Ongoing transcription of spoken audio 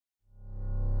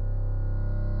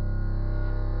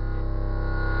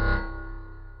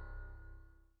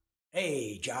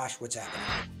Hey, Josh, what's happening?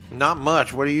 Not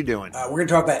much. What are you doing? We're going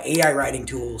to talk about AI writing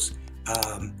tools.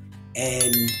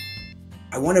 And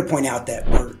I want to point out that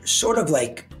we're sort of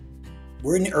like,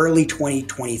 we're in early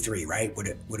 2023, right? What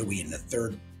are we in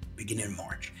the beginning of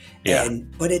March? Yeah.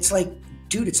 But it's like,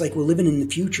 dude, it's like we're living in the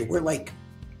future. We're like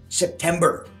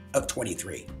September of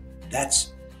 23.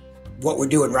 That's what we're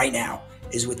doing right now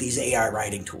is with these AI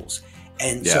writing tools.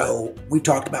 And so we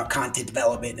talked about content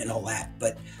development and all that,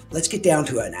 but let's get down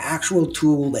to an actual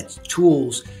tool that's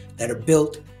tools that are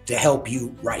built to help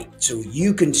you write. So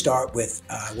you can start with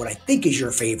what I think is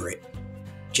your favorite,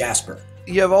 Jasper.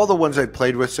 You have all the ones I've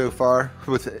played with so far.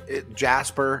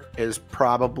 Jasper is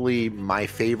probably my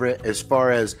favorite as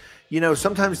far as,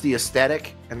 sometimes the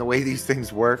aesthetic and the way these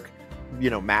things work,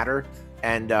 matter.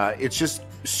 And it's just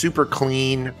super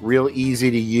clean, real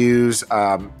easy to use.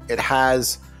 It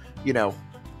has,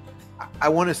 I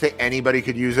want to say anybody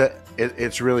could use it.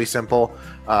 It's really simple.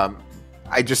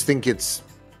 I just think it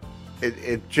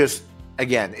just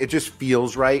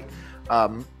feels right.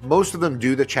 Most of them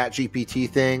do the ChatGPT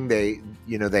thing. They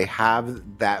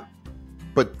have that,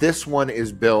 but this one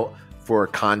is built for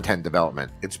content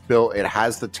development. It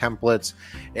has the templates.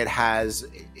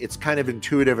 It's kind of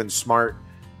intuitive and smart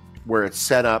where it's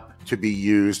set up to be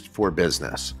used for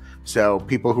business. So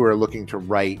people who are looking to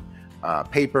write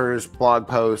papers, blog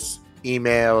posts,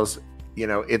 emails,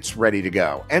 it's ready to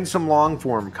go. And some long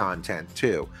form content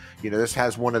too. This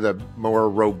has one of the more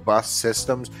robust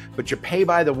systems, but you pay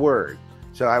by the word.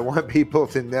 So I want people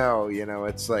to know,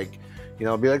 it's like,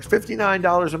 it'll be like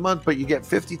 $59 a month, but you get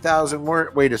 50,000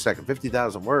 words. Wait a second,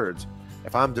 50,000 words.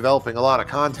 If I'm developing a lot of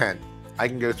content, I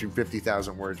can go through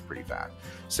 50,000 words pretty fast.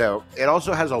 So it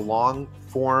also has a long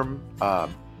form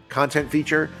content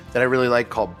feature that I really like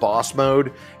called boss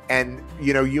mode. And,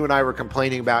 you and I were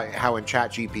complaining about how in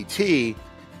ChatGPT,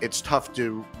 it's tough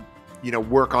to,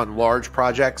 work on large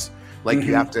projects. Like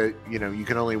you have to, you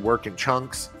can only work in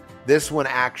chunks. This one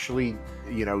actually,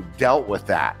 dealt with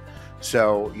that.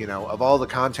 So, of all the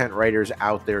content writers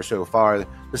out there so far,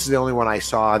 this is the only one I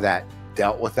saw that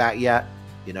dealt with that yet.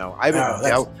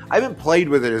 I haven't played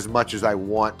with it as much as I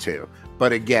want to.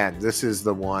 But again, this is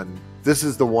the one.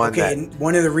 Okay, and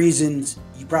one of the reasons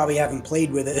you probably haven't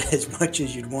played with it as much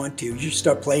as you'd want to, you should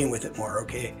start playing with it more,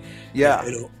 okay? Yeah.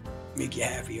 It'll make you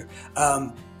happier.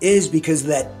 Is because of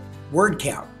that word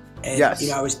count. And,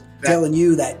 yes. I was telling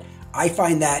you that I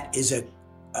find that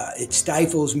it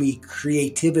stifles me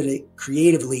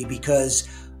creatively because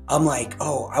I'm like,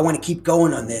 oh, I want to keep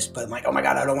going on this, but I'm like, oh my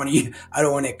God, I don't want to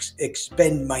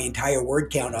expend my entire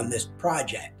word count on this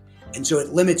project. And so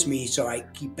it limits me, so I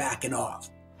keep backing off.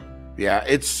 Yeah,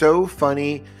 it's so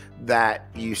funny that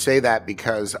you say that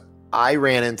because I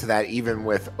ran into that even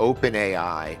with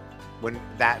OpenAI when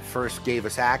that first gave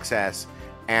us access,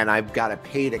 and I've got a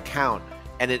paid account,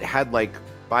 and it had like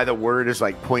by the word is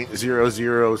like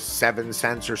 0.007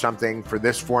 cents or something for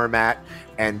this format,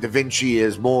 and DaVinci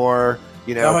is more,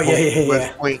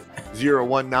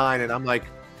 0.019, and I'm like,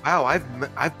 wow,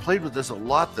 I've played with this a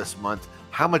lot this month.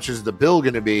 How much is the bill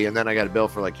going to be? And then I got a bill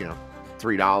for like,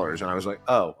 $3, and I was like,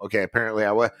 oh, okay, apparently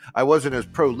I wasn't as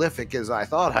prolific as I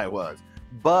thought I was.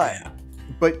 But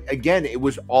again, it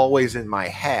was always in my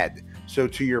head. So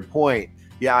to your point,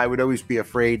 yeah, I would always be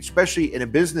afraid, especially in a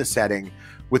business setting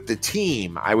with the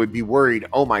team. I would be worried,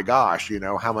 oh my gosh,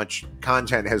 how much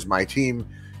content has my team,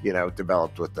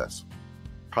 developed with this?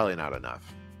 Probably not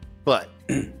enough. But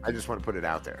I just want to put it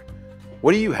out there.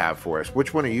 What do you have for us?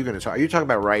 Which one are you going to talk? You're talking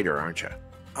about Rytr, aren't you?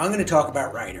 I'm going to talk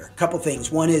about Rytr. A couple things.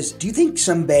 One is, do you think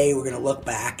someday we're going to look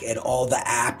back at all the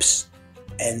apps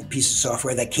and pieces of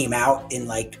software that came out in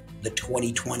like the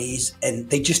 2020s and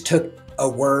they just took a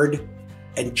word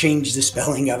and changed the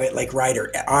spelling of it, like Rytr,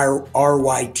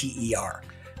 R-Y-T-E-R.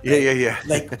 Yeah.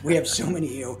 Like we have so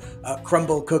many,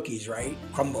 crumble cookies, right?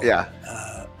 Crumble. Yeah.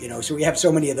 So we have so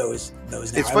many of those now.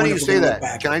 It's funny you say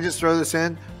that. Can I just throw this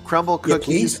in? Crumble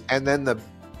cookies, yeah, and then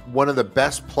one of the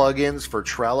best plugins for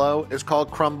Trello is called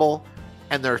Crumble,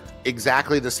 and they're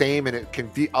exactly the same. And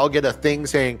I'll get a thing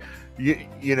saying,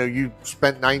 you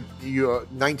spent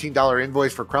 $19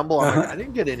 invoice for Crumble. I'm like, I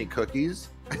didn't get any cookies,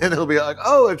 and it'll be like,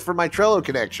 oh, it's for my Trello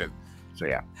connection. So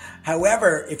yeah.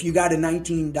 However, if you got a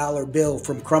 $19 bill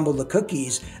from Crumble the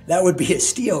Cookies, that would be a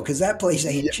steal because that place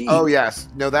ain't cheap. Oh yes,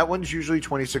 no, that one's usually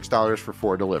 $26 for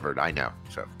 4 delivered. I know.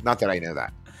 So not that I know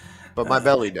that, but my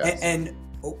belly does. And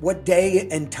what day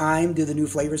and time do the new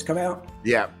flavors come out?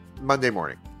 Yeah, Monday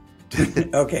morning.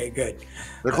 Okay, good.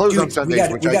 They're closed on Sundays,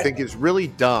 which I think is really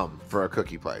dumb for a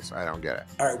cookie place. I don't get it.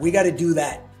 All right, we got to do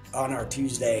that on our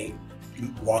Tuesday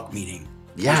walk meeting.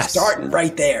 Yes. We're starting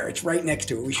right there. It's right next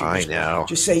to it. We should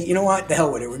just say, you know what? The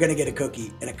hell with it. We're going to get a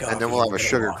cookie and a coffee. And then we'll have a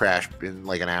sugar crash in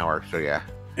like an hour. So yeah.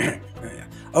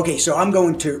 Okay, so I'm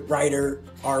going to Rytr,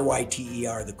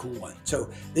 Rytr, the cool one. So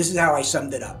this is how I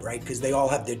summed it up, right? Because they all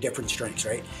have their different strengths,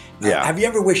 right? Yeah. Have you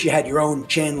ever wished you had your own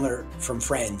Chandler from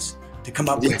Friends to come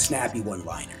up with snappy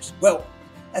one-liners? Well,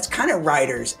 that's kind of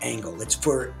Rytr's angle. It's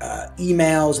for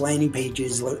emails, landing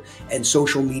pages, and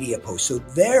social media posts. So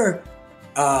their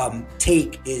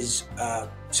take is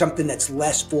something that's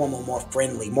less formal, more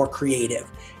friendly, more creative.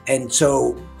 And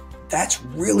so that's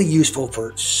really useful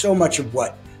for so much of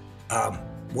what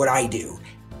I do.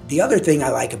 The other thing I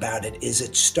like about it is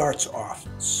it starts off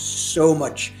so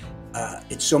much,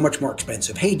 it's so much more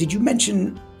expensive. Hey, did you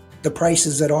mention the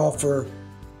prices at all for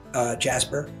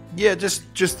Jasper? Yeah,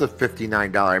 just the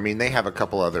 $59. I mean, they have a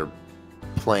couple other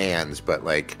plans, but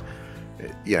like,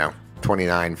 you know,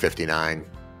 $29, $59,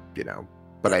 you know.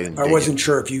 But I wasn't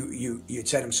sure if you'd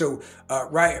said them. So,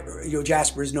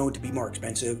 Jasper is known to be more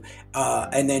expensive,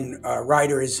 and then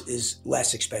Rytr is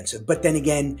less expensive. But then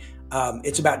again,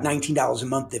 it's about $19 a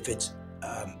month if it's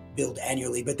billed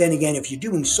annually. But then again, if you're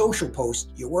doing social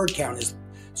posts, your word count is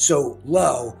so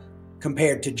low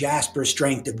compared to Jasper's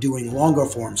strength of doing longer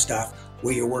form stuff,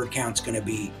 where your word count's going to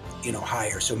be, you know,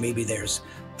 higher. So maybe there's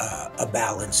a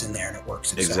balance in there, and it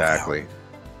works itself exactly. out.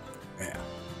 Yeah.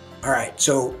 All right,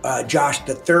 so Josh,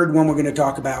 the third one we're going to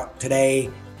talk about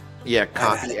today. Yeah,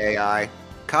 Copy.ai.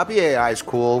 Copy.ai is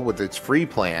cool with its free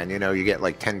plan. You know, you get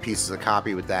like 10 pieces of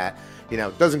copy with that. You know,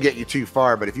 it doesn't get you too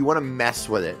far, but if you want to mess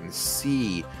with it and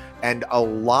see, and a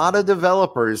lot of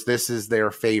developers, this is their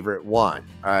favorite one.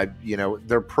 You know,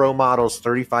 their pro model's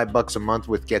 $35 a month,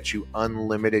 with gets you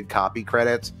unlimited copy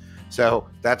credits. So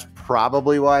that's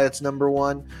probably why it's number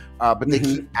one. But they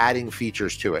keep adding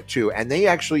features to it too. And they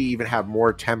actually even have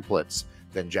more templates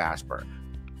than Jasper.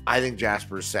 I think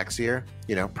Jasper is sexier,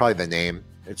 you know, probably the name.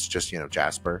 It's just, you know,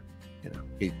 Jasper, you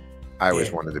know, I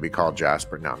always wanted to be called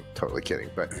Jasper. No, I'm totally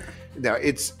kidding. But no,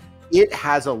 it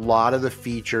has a lot of the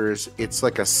features. It's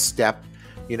like a step,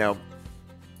 you know,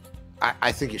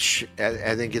 I think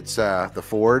it's the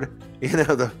Ford, you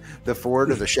know, the Ford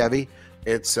or the Chevy.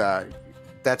 It's,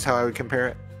 that's how I would compare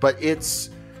it. But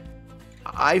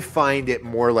I find it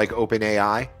more like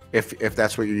OpenAI, if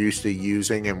that's what you're used to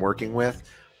using and working with.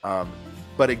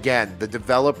 But again, the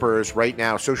developers right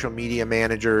now, social media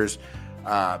managers,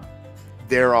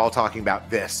 they're all talking about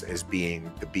this as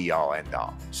being the be-all,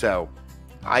 end-all. So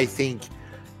I think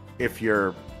if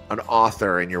you're an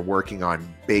author and you're working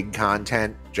on big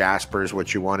content, Jasper is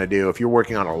what you want to do. If you're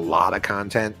working on a lot of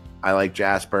content, I like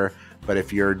Jasper. But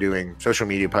if you're doing social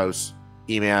media posts,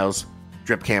 emails,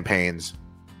 drip campaigns,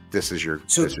 this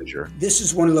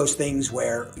is one of those things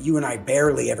where you and I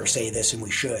barely ever say this, and we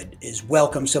should, is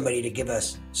welcome somebody to give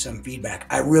us some feedback.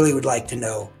 I really would like to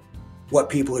know what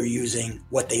people are using,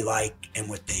 what they like, and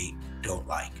what they don't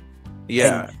like.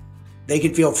 Yeah. And they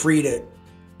can feel free to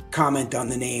comment on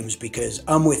the names, because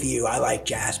I'm with you. I like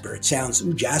Jasper. It sounds,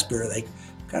 Jasper, like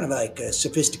kind of like a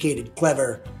sophisticated,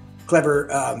 clever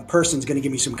person's going to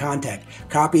give me some contact.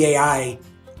 Copy.ai,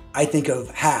 I think of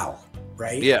Hal,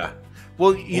 right? Yeah.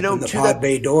 Well, you know, the pod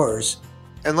bay doors.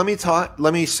 And let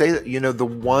me say that, you know, the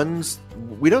ones,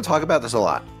 we don't talk about this a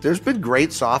lot. There's been great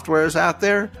softwares out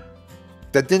there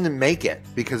that didn't make it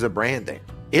because of branding.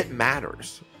 It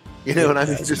matters. You know what I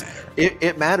mean?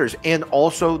 It matters. And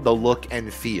also the look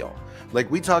and feel.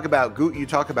 Like you talk about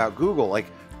Google, like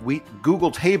Google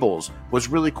Tables was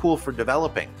really cool for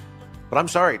developing. But I'm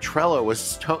sorry, Trello was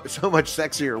so much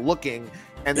sexier looking,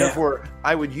 and therefore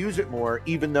I would use it more,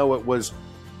 even though it was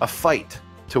a fight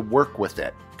to work with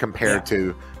it compared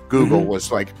to Google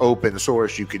was like open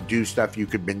source. You could do stuff, you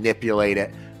could manipulate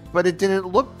it, but it didn't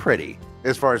look pretty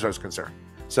as far as I was concerned.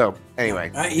 So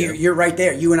anyway, you're right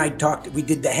there. You and I talked, we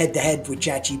did the head-to-head with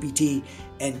ChatGPT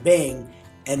and Bing,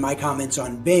 and my comments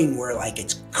on Bing were like,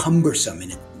 it's cumbersome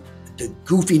and the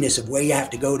goofiness of where you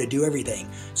have to go to do everything.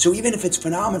 So even if it's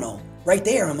phenomenal, right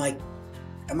there, I'm like,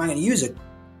 am I going to use it?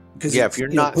 Because if you're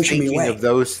not thinking of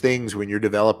those things when you're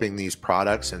developing these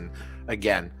products, and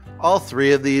again, all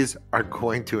three of these are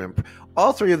going to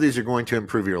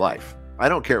improve your life. I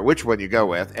don't care which one you go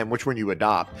with and which one you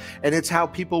adopt. And it's how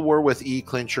people were with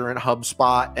eClincher and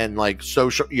HubSpot and like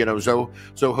social, you know,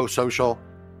 Zoho Social.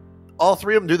 All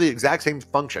three of them do the exact same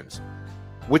functions.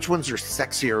 Which ones are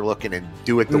sexier looking and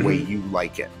do it the way you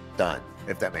like it done,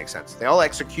 if that makes sense. They all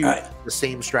execute the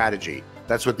same strategy.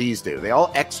 That's what these do. They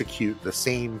all execute the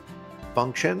same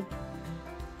function,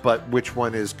 but which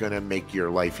one is going to make your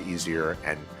life easier?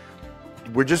 And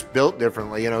we're just built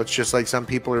differently. You know, it's just like some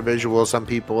people are visual, some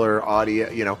people are audio,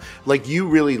 you know, like you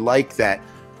really like that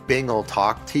Bing will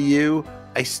talk to you,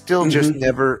 I still just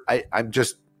never. I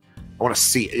want to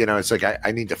see it. You know, it's like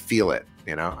I need to feel it.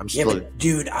 You know, I'm still. But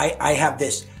dude, I have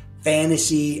this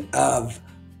fantasy of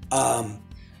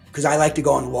because I like to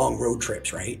go on long road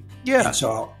trips, right? Yeah. And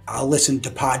so I'll listen to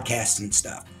podcasts and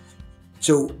stuff.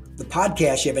 So the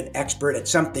podcast, you have an expert at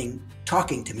something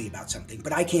talking to me about something,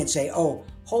 but I can't say, oh,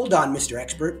 hold on, Mr.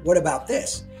 Expert, what about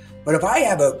this? But if I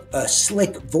have a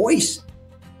slick voice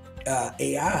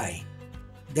AI,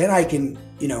 then I can,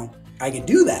 I can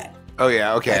do that. Oh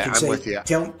yeah, okay, I'm with you.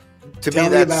 To me,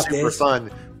 that's super fun.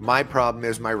 My problem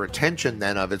is my retention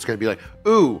then of it's going to be like,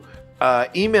 ooh,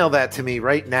 email that to me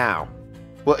right now.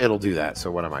 Well, it'll do that.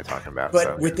 So what am I talking about?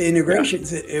 But with the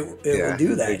integrations, it will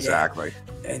do that. Exactly.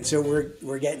 Yeah. And so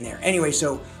we're getting there. Anyway,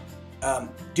 so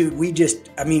dude, we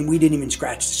didn't even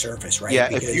scratch the surface, right? Yeah,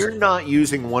 because if you're not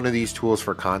using one of these tools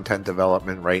for content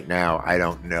development right now, I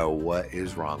don't know what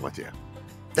is wrong with you.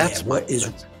 What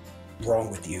is wrong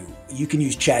with you. You can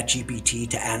use ChatGPT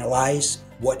to analyze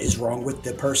what is wrong with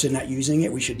the person not using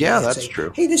it. We should that's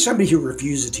true. Hey, there's somebody who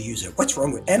refuses to use it. What's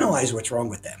wrong with analyze what's wrong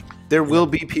with them? There will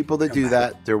be people that do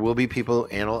that. There will be people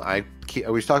I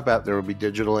always talk about there will be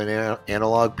digital and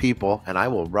analog people, and I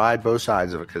will ride both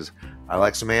sides of it because I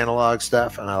like some analog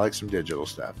stuff and I like some digital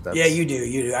stuff. Yeah, you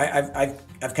do.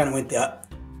 I've kind of went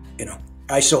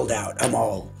I sold out. I'm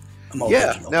all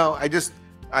digital. No,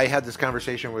 I had this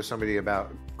conversation with somebody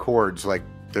about chords. Like,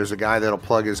 there's a guy that'll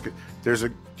plug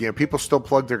people still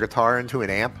plug their guitar into an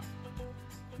amp.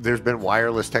 There's been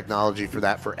wireless technology for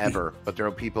that forever, but there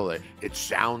are people that it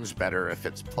sounds better if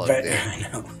it's plugged in. I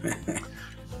know.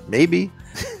 Maybe.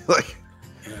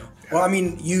 Well, I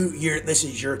mean, this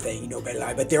is your thing, better than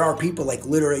I. But there are people like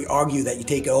literally argue that you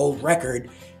take an old record,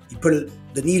 you put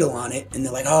the needle on it, and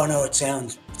they're like, "Oh no, it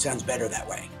sounds better that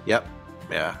way." Yep.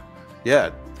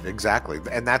 Yeah. Exactly.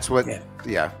 And that's what.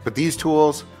 Yeah. But these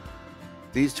tools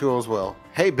will.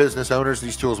 Hey, business owners,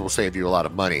 these tools will save you a lot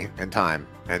of money and time.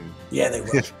 And yeah, they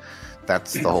will.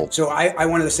 That's the whole. So I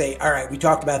wanted to say, all right, we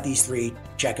talked about these three.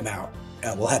 Check them out.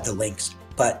 We'll have the links,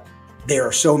 but there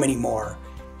are so many more.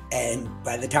 And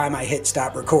by the time I hit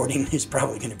stop recording, there's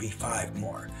probably going to be 5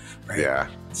 more, right? Yeah.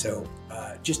 So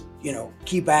just,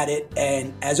 keep at it.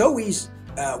 And as always,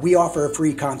 we offer a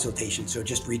free consultation. So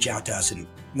just reach out to us and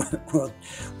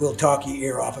we'll talk your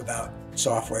ear off about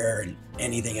software and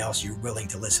anything else you're willing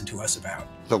to listen to us about.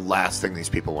 The last thing these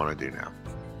people want to do now.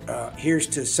 Here's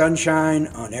to sunshine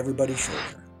on everybody's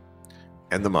shoulder.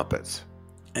 And the Muppets.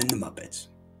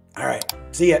 All right.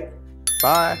 See ya.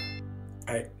 Bye.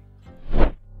 All right.